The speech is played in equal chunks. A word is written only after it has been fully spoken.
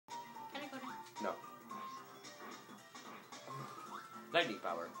Lightning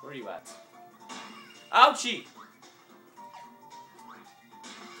power. Where are you at? Ouchie!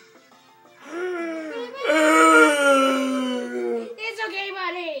 It's okay,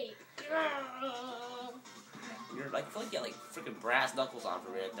 buddy. You're like, I feel like you got like freaking brass knuckles on for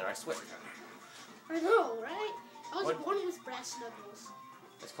a minute there. I swear. I know, right? I was What? born with brass knuckles.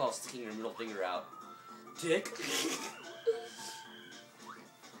 It's called sticking your middle finger out. Dick.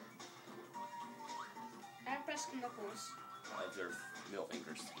 I have brass knuckles. I observe middle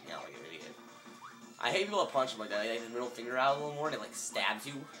fingers sticking out like an idiot. I hate people that punch them like that. They take the middle finger out a little more and it like stabs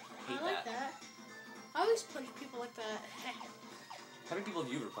you. I hate I like that. I always punch people like that. How many people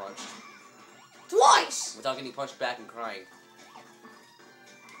have you ever punched? Twice! Without getting punched back and crying.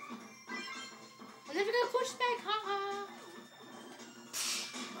 I'm never gonna push back, haha.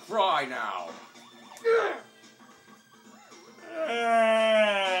 Cry now.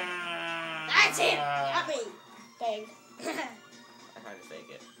 That's it! Got me! Bang. I tried to fake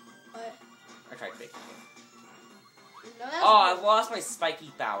it. What? I tried to fake it. No, Oh, I lost my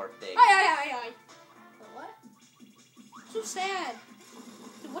spiky power thing. Aye. What? So sad.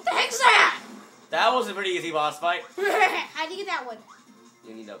 Dude, what the heck's that? That was a pretty easy boss fight. How'd you get that one?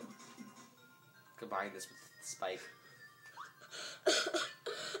 You need to combine this with spike.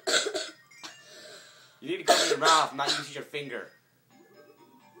 You need to cover your mouth, not use your finger.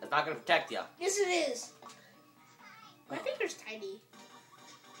 That's not gonna protect you. Yes, it is. My finger's tiny.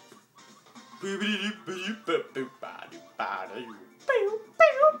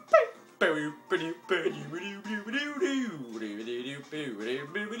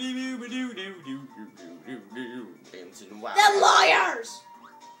 The liars!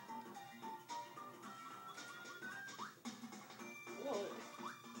 Whoa.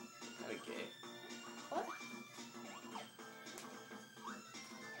 Okay. What?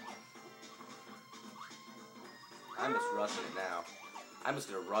 I'm just rushing it now. I'm just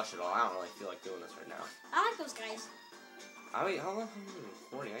gonna rush it all. I don't really feel like doing this right now. I like those guys. I mean, how long have we been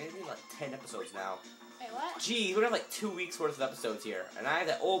recording? I think like 10 episodes now. Wait, what? Gee, we're gonna have like 2 weeks worth of episodes here. And I have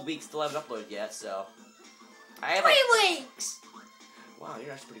that old week still haven't uploaded yet, so. I have 3 weeks! Wow,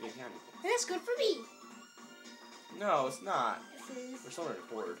 you're actually pretty good counting. That's good for me. No, it's not. This is... We're still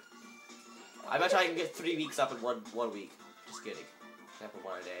bored. I bet you I can get 3 weeks up in one week. Just kidding. I have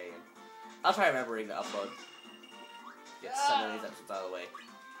one a day. And I'll try remembering to upload. Get some of these episodes out of the way.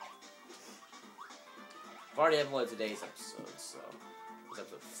 I've already uploaded today's episode, so. It's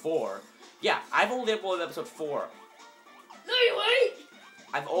episode 4. Yeah, I've only uploaded episode 4. No, you ain't!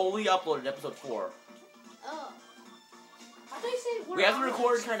 I've only uploaded episode 4. Oh. I thought you said We have to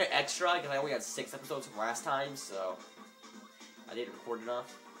record kind of extra, because I only had 6 episodes from last time, so. I didn't record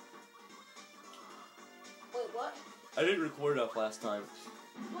enough. Wait, what? I didn't record enough last time.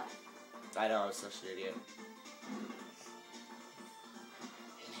 What? I know, I was such an idiot.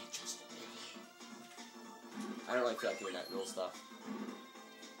 I don't really feel like doing that real stuff.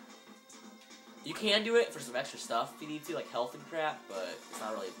 You can do it for some extra stuff if you need to, like health and crap, but it's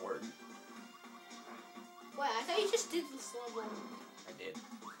not really important. Wait, I thought you just did this level. I did.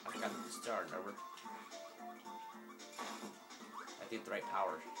 I forgot to start, remember? I did the right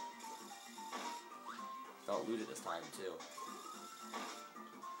power. Don't lose it this time, too.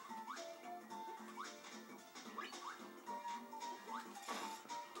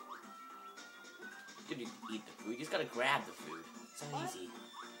 You can eat the food, you just gotta grab the food. It's not easy.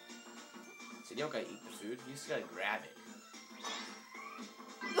 So you don't gotta eat the food, you just gotta grab it.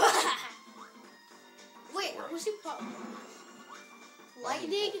 Wait, what's your problem?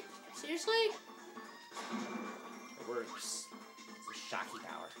 Lightning? Seriously? It works. It's a shocky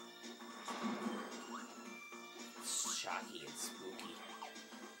power. It's shocky and spooky.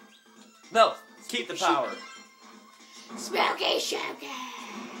 No! Keep the power! Spooky Shooky!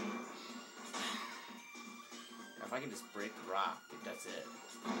 If I can just break the rock, that's it.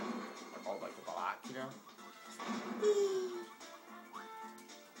 Like all like the block, you know?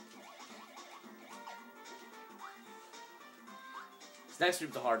 This next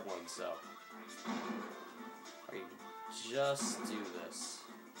group's a hard one, so I can just do this.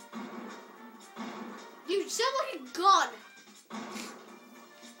 You sound like a gun!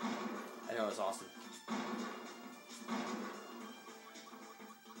 I know, it's awesome.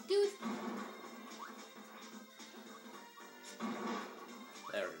 Dude.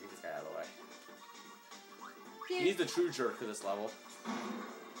 There, get this guy out of the way. Dude. He's the true jerk of this level.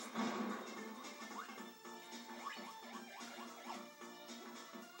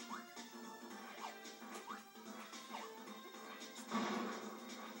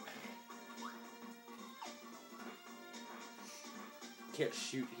 Can't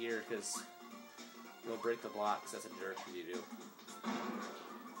shoot here because Go break the blocks. That's a jerk if you do.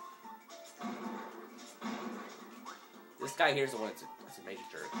 This guy here's the one that's a major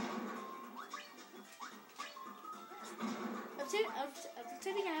jerk. I'm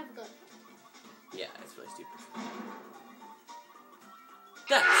pretending I have a gun. Yeah, it's really stupid.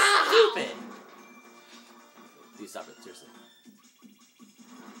 That's stupid! Dude, stop it, seriously.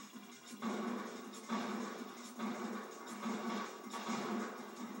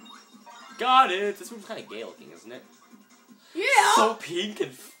 Got it! This one's kind of gay looking, isn't it? Yeah! So pink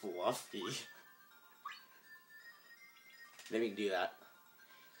and fluffy. Maybe we can do that.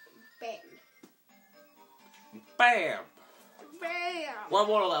 Bam. Bam! Bam! One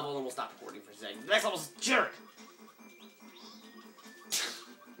more level and we'll stop recording for a second. The next level's jerk!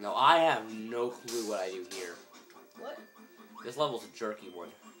 No, I have no clue what I do here. What? This level's a jerky one.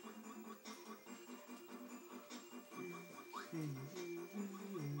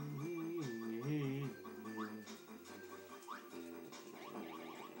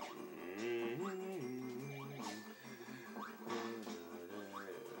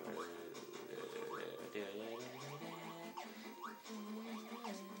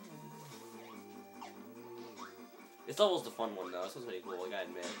 This level's the fun one though. This one's pretty cool, I gotta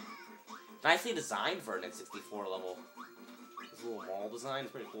admit. Nicely designed for an N64 level. This little mall design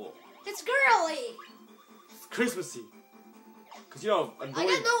is pretty cool. It's girly! It's Christmassy. Cause you know, I got no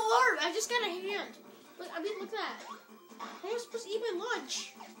arm, I just got a hand. Look, I mean, look at that. How am I supposed to eat my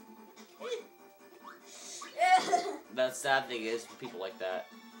lunch? That sad thing is, for people like that,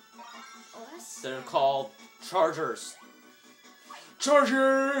 Oh, that's they're called chargers.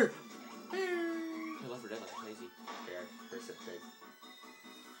 Charger! I left for dead like crazy. Yeah, very sick thing.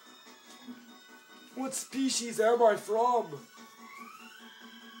 What species am I from?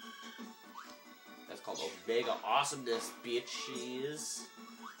 That's called Omega Awesomeness, bitches.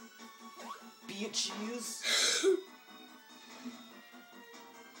 Bitches.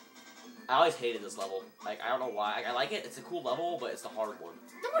 I always hated this level. Like, I don't know why. I like it. It's a cool level, but it's the hard one.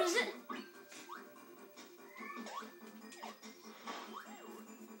 No, what is it?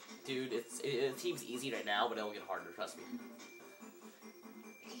 Dude, it seems easy right now, but it'll get harder, trust me.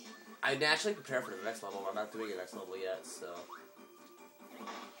 I naturally prepare for the next level, but I'm not doing the next level yet, so...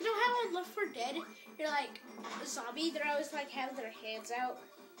 You know how on Left 4 Dead, you're like a zombie, they're always like having their hands out?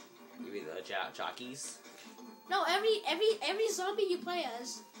 You mean the jockeys? No, every zombie you play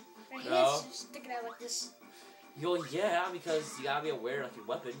as, their hands just sticking out like this. Yo, yeah, because you gotta be aware, like, your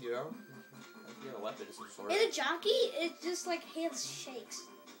weapon, you know? Like, you have a weapon of some sort. And a jockey, it just like hands shakes.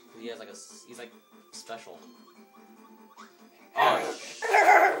 He has like he's like special. Oh,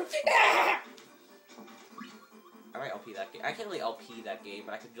 I might LP that game. I can't really LP that game,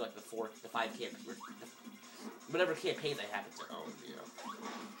 but I could do like the 5 whatever campaigns I happen to own, you know.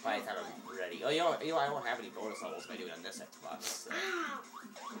 By the time I'm ready. Oh, you know, I don't have any bonus levels if I do it on this Xbox. So.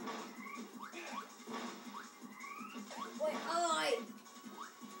 Wait, oi!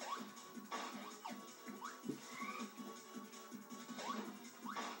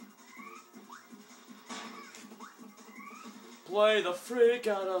 Play the freak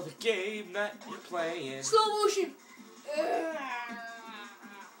out of the game that you're playing. Slow motion!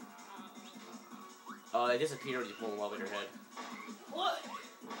 Oh, they disappear when you pull them over your head. What?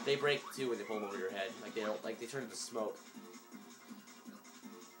 They break too when they pull them over your head. Like they don't, like they turn into smoke.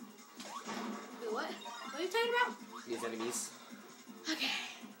 Wait, what? What are you talking about? These enemies. Okay.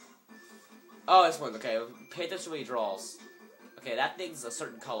 Oh, this one. Okay, pay attention to what he draws. Okay, that thing's a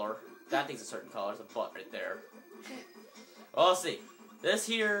certain color. That thing's a certain color. It's a butt right there. Well, let's see. This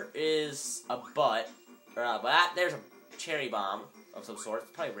here is a butt. But there's a cherry bomb of some sort.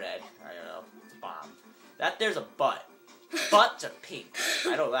 It's probably red. I don't know. It's a bomb. There's a butt. Butts are pink.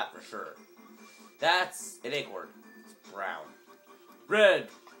 I know that for sure. That's an acorn. It's brown. Red,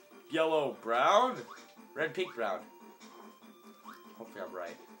 yellow, brown? Red, pink, brown. Hopefully I'm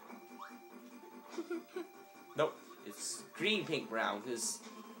right. Nope. It's green, pink, brown, because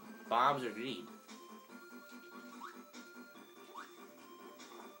bombs are green.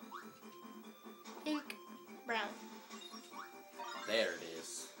 Pink, brown. There it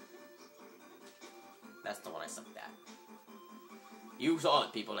is. That's the one I sucked at. You saw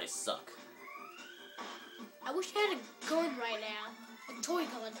it, people. I suck. I wish I had a gun right now. A toy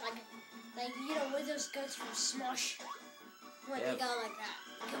gun. Like you know, one of those guns from Smosh. When they go like that.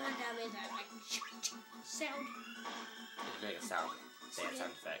 Going down in that, like, sound. Just make a sound. They have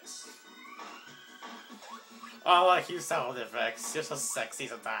sound effects. Oh, I like you sound effects. You're so sexy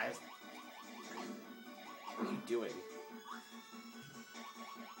sometimes. What are you doing?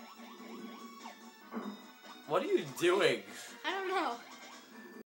 What are you doing? I don't know.